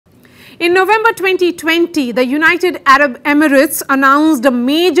In November 2020, the United Arab Emirates announced a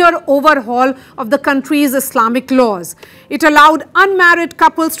major overhaul of the country's Islamic laws. It allowed unmarried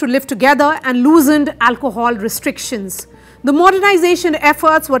couples to live together and loosened alcohol restrictions. The modernization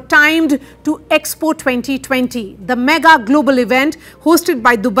efforts were timed to Expo 2020, the mega global event hosted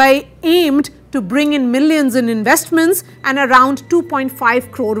by Dubai aimed to bring in millions in investments and around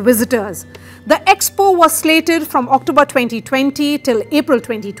 2.5 crore visitors. The expo was slated from October 2020 till April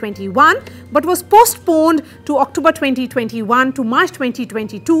 2021 but was postponed to October 2021 to March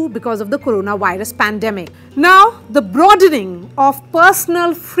 2022 because of the coronavirus pandemic. Now, the broadening of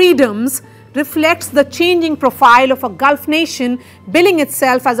personal freedoms reflects the changing profile of a Gulf nation billing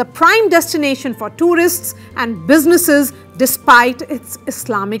itself as a prime destination for tourists and businesses despite its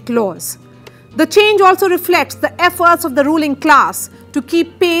Islamic laws. The change also reflects the efforts of the ruling class to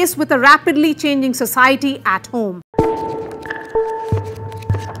keep pace with a rapidly changing society at home.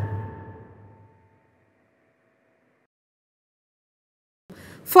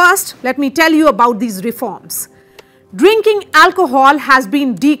 First, let me tell you about these reforms. Drinking alcohol has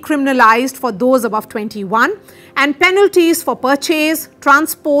been decriminalized for those above 21, and penalties for purchase,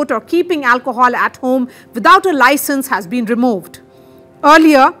 transport or keeping alcohol at home without a license has been removed.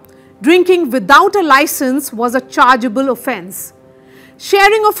 Earlier, drinking without a license was a chargeable offence.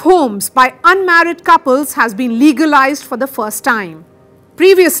 Sharing of homes by unmarried couples has been legalized for the first time.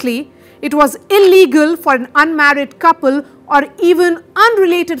 Previously, it was illegal for an unmarried couple or even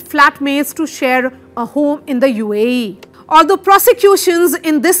unrelated flatmates to share a home in the UAE. Although prosecutions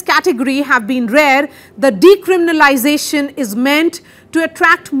in this category have been rare, the decriminalization is meant to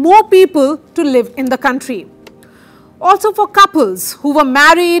attract more people to live in the country. Also, for couples who were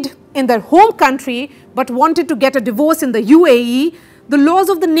married in their home country but wanted to get a divorce in the UAE, the laws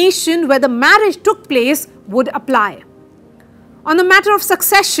of the nation where the marriage took place would apply. On the matter of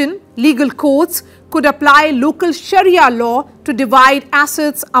succession, legal courts could apply local Sharia law to divide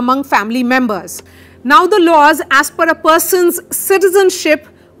assets among family members. Now the laws as per a person's citizenship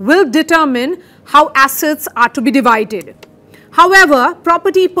will determine how assets are to be divided. However,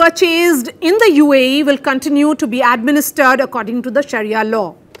 property purchased in the UAE will continue to be administered according to the Sharia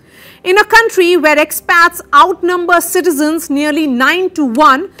law. In a country where expats outnumber citizens nearly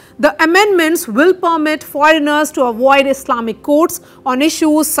 9-1, the amendments will permit foreigners to avoid Islamic courts on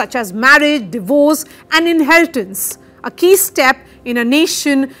issues such as marriage, divorce and inheritance, a key step in a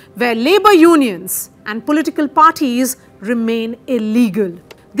nation where labor unions and political parties remain illegal.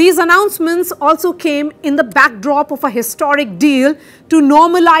 These announcements also came in the backdrop of a historic deal to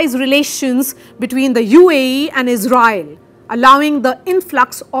normalize relations between the UAE and Israel, allowing the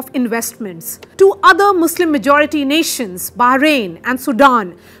influx of investments. Two other Muslim-majority nations, Bahrain and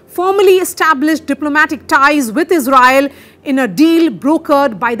Sudan, formally established diplomatic ties with Israel in a deal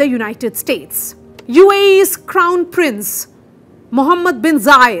brokered by the United States. UAE's Crown Prince, Mohammed Bin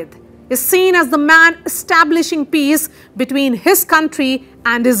Zayed, is seen as the man establishing peace between his country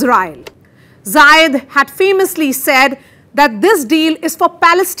and Israel. Zayed had famously said that this deal is for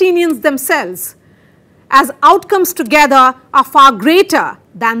Palestinians themselves, as outcomes together are far greater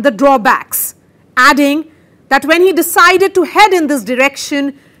than the drawbacks, adding that when he decided to head in this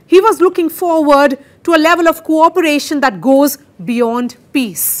direction, he was looking forward to a level of cooperation that goes beyond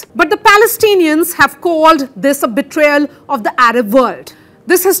peace. But the Palestinians have called this a betrayal of the Arab world.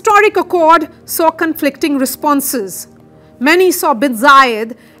 This historic accord saw conflicting responses. Many saw Bin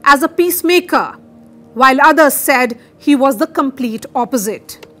Zayed as a peacemaker, while others said he was the complete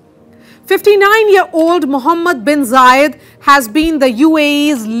opposite. 59-year-old Mohammed Bin Zayed has been the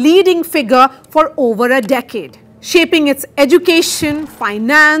UAE's leading figure for over a decade, shaping its education,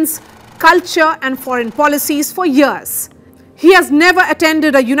 finance, culture and foreign policies for years. He has never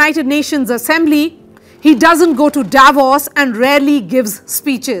attended a United Nations assembly. He doesn't go to Davos and rarely gives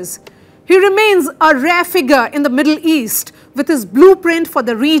speeches. He remains a rare figure in the Middle East with his blueprint for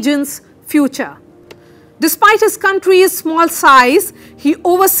the region's future. Despite his country's small size, he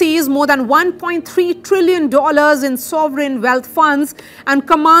oversees more than $1.3 trillion in sovereign wealth funds and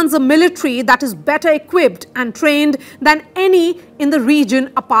commands a military that is better equipped and trained than any in the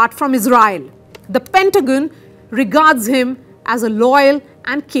region apart from Israel. The Pentagon regards him as a loyal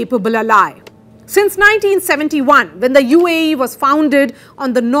and capable ally. Since 1971, when the UAE was founded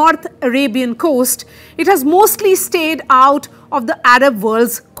on the North Arabian coast, it has mostly stayed out of the Arab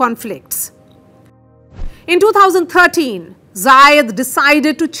world's conflicts. In 2013, Zayed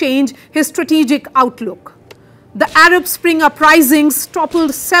decided to change his strategic outlook. The Arab Spring uprisings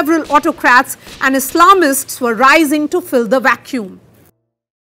toppled several autocrats and Islamists were rising to fill the vacuum.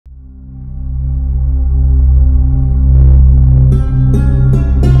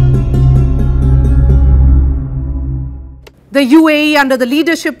 The UAE, under the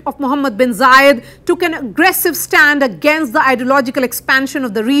leadership of Mohammed Bin Zayed, took an aggressive stand against the ideological expansion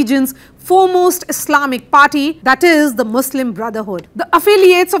of the region's foremost Islamic party, that is, the Muslim Brotherhood. The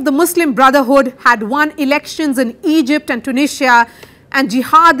affiliates of the Muslim Brotherhood had won elections in Egypt and Tunisia, and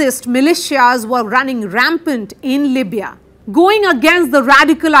jihadist militias were running rampant in Libya. Going against the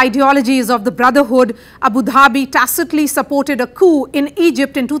radical ideologies of the Brotherhood, Abu Dhabi tacitly supported a coup in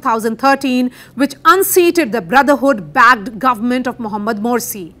Egypt in 2013, which unseated the Brotherhood-backed government of Mohammed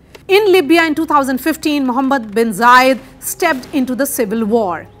Morsi. In Libya in 2015, Mohammed Bin Zayed stepped into the civil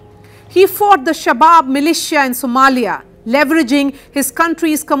war. He fought the Shabab militia in Somalia, leveraging his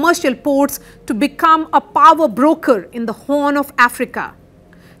country's commercial ports to become a power broker in the Horn of Africa.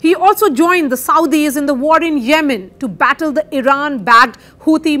 He also joined the Saudis in the war in Yemen to battle the Iran-backed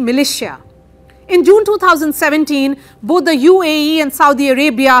Houthi militia. In June 2017, both the UAE and Saudi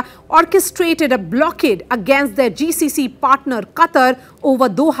Arabia orchestrated a blockade against their GCC partner Qatar over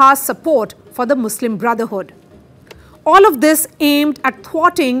Doha's support for the Muslim Brotherhood. All of this aimed at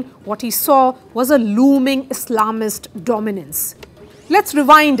thwarting what he saw was a looming Islamist dominance. Let's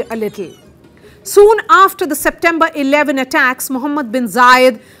rewind a little. Soon after the September 11 attacks, Mohammed Bin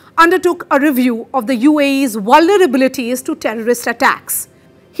Zayed undertook a review of the UAE's vulnerabilities to terrorist attacks.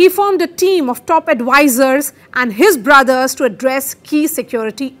 He formed a team of top advisors and his brothers to address key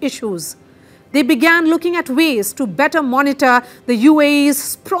security issues. They began looking at ways to better monitor the UAE's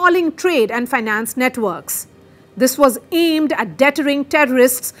sprawling trade and finance networks. This was aimed at deterring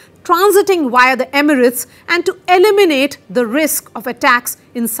terrorists transiting via the Emirates and to eliminate the risk of attacks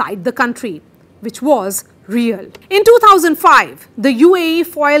inside the country, which was real. In 2005, the UAE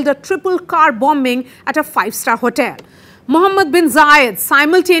foiled a triple car bombing at a five-star hotel. Mohammed Bin Zayed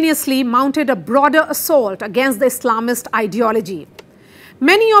simultaneously mounted a broader assault against the Islamist ideology.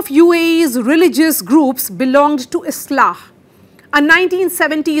 Many of UAE's religious groups belonged to Islah, a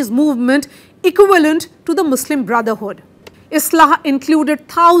 1970s movement equivalent to the Muslim Brotherhood. Islah included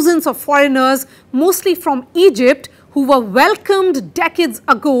thousands of foreigners, mostly from Egypt, who were welcomed decades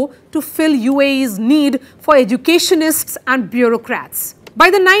ago to fill UAE's need for educationists and bureaucrats. By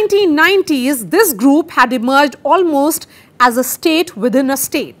the 1990s, this group had emerged almost as a state within a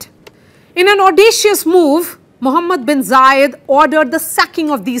state. In an audacious move, Mohammed Bin Zayed ordered the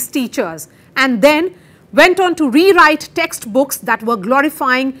sacking of these teachers and then went on to rewrite textbooks that were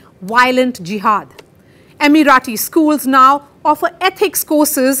glorifying violent jihad. Emirati schools now offer ethics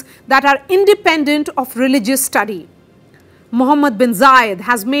courses that are independent of religious study. Mohammed Bin Zayed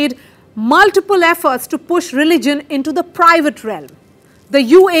has made multiple efforts to push religion into the private realm. The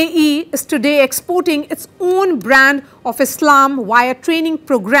UAE is today exporting its own brand of Islam via training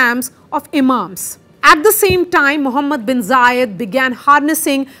programs of imams. At the same time, Mohammed Bin Zayed began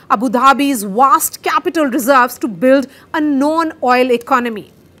harnessing Abu Dhabi's vast capital reserves to build a non-oil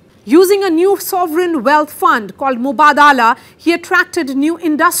economy. Using a new sovereign wealth fund called Mubadala, he attracted new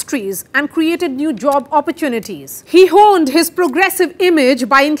industries and created new job opportunities. He honed his progressive image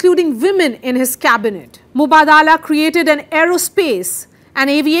by including women in his cabinet. Mubadala created an aerospace and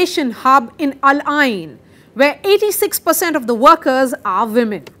aviation hub in Al Ain, where 86% of the workers are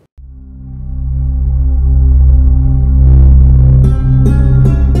women.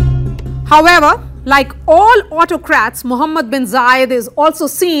 However, like all autocrats, Mohammed Bin Zayed is also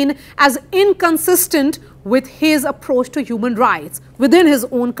seen as inconsistent with his approach to human rights within his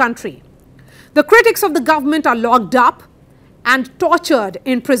own country. The critics of the government are locked up and tortured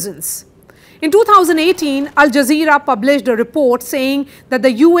in prisons. In 2018, Al Jazeera published a report saying that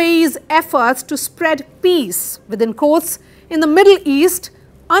the UAE's efforts to spread peace, within quotes, in the Middle East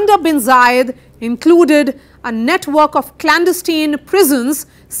under Bin Zayed included a network of clandestine prisons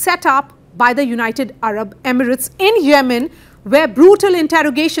set up by the United Arab Emirates in Yemen, where brutal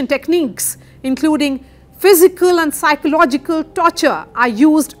interrogation techniques, including physical and psychological torture, are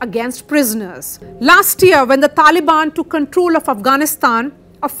used against prisoners. Last year, when the Taliban took control of Afghanistan,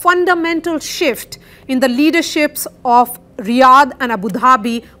 a fundamental shift in the leaderships of Riyadh and Abu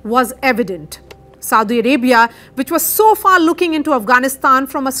Dhabi was evident. Saudi Arabia, which was so far looking into Afghanistan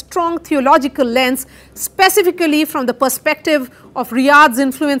from a strong theological lens, specifically from the perspective of Riyadh's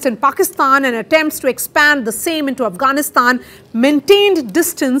influence in Pakistan and attempts to expand the same into Afghanistan, maintained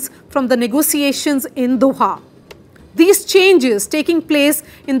distance from the negotiations in Doha. These changes taking place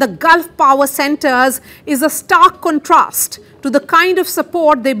in the Gulf power centers is a stark contrast to the kind of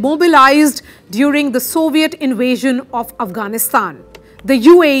support they mobilized during the Soviet invasion of Afghanistan. The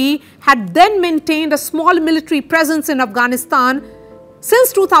UAE had then maintained a small military presence in Afghanistan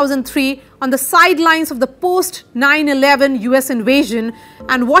since 2003 on the sidelines of the post-9/11 US invasion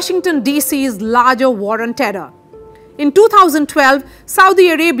and Washington DC's larger war on terror. In 2012, Saudi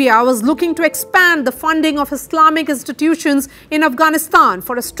Arabia was looking to expand the funding of Islamic institutions in Afghanistan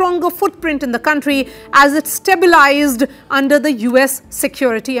for a stronger footprint in the country as it stabilized under the US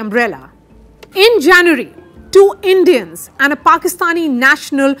security umbrella. In January, 2 Indians and a Pakistani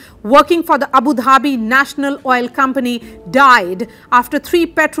national working for the Abu Dhabi National Oil Company died after 3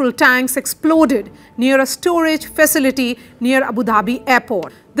 petrol tanks exploded near a storage facility near Abu Dhabi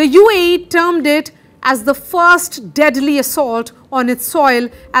airport. The UAE termed it as the first deadly assault on its soil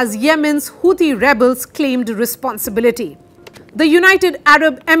as Yemen's Houthi rebels claimed responsibility. The United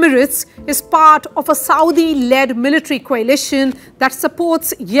Arab Emirates is part of a Saudi-led military coalition that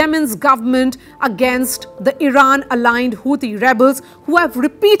supports Yemen's government against the Iran-aligned Houthi rebels who have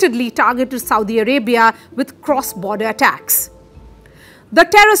repeatedly targeted Saudi Arabia with cross-border attacks. The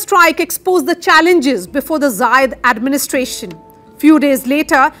terror strike exposed the challenges before the Zayed administration. Few days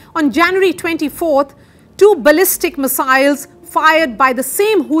later, on January 24th, 2 ballistic missiles fired by the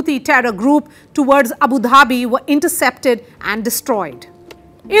same Houthi terror group towards Abu Dhabi were intercepted and destroyed.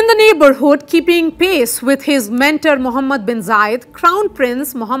 In the neighborhood, keeping pace with his mentor Mohammed Bin Zayed, Crown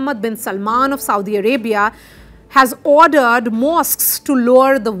Prince Mohammed bin Salman of Saudi Arabia has ordered mosques to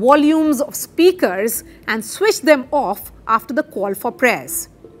lower the volumes of speakers and switch them off after the call for prayers.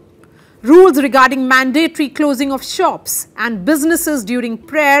 Rules regarding mandatory closing of shops and businesses during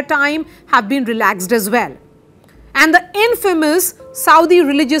prayer time have been relaxed as well. And the infamous Saudi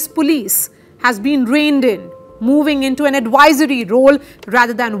religious police has been reined in, moving into an advisory role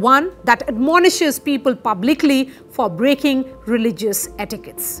rather than one that admonishes people publicly for breaking religious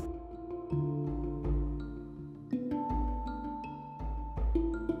etiquettes.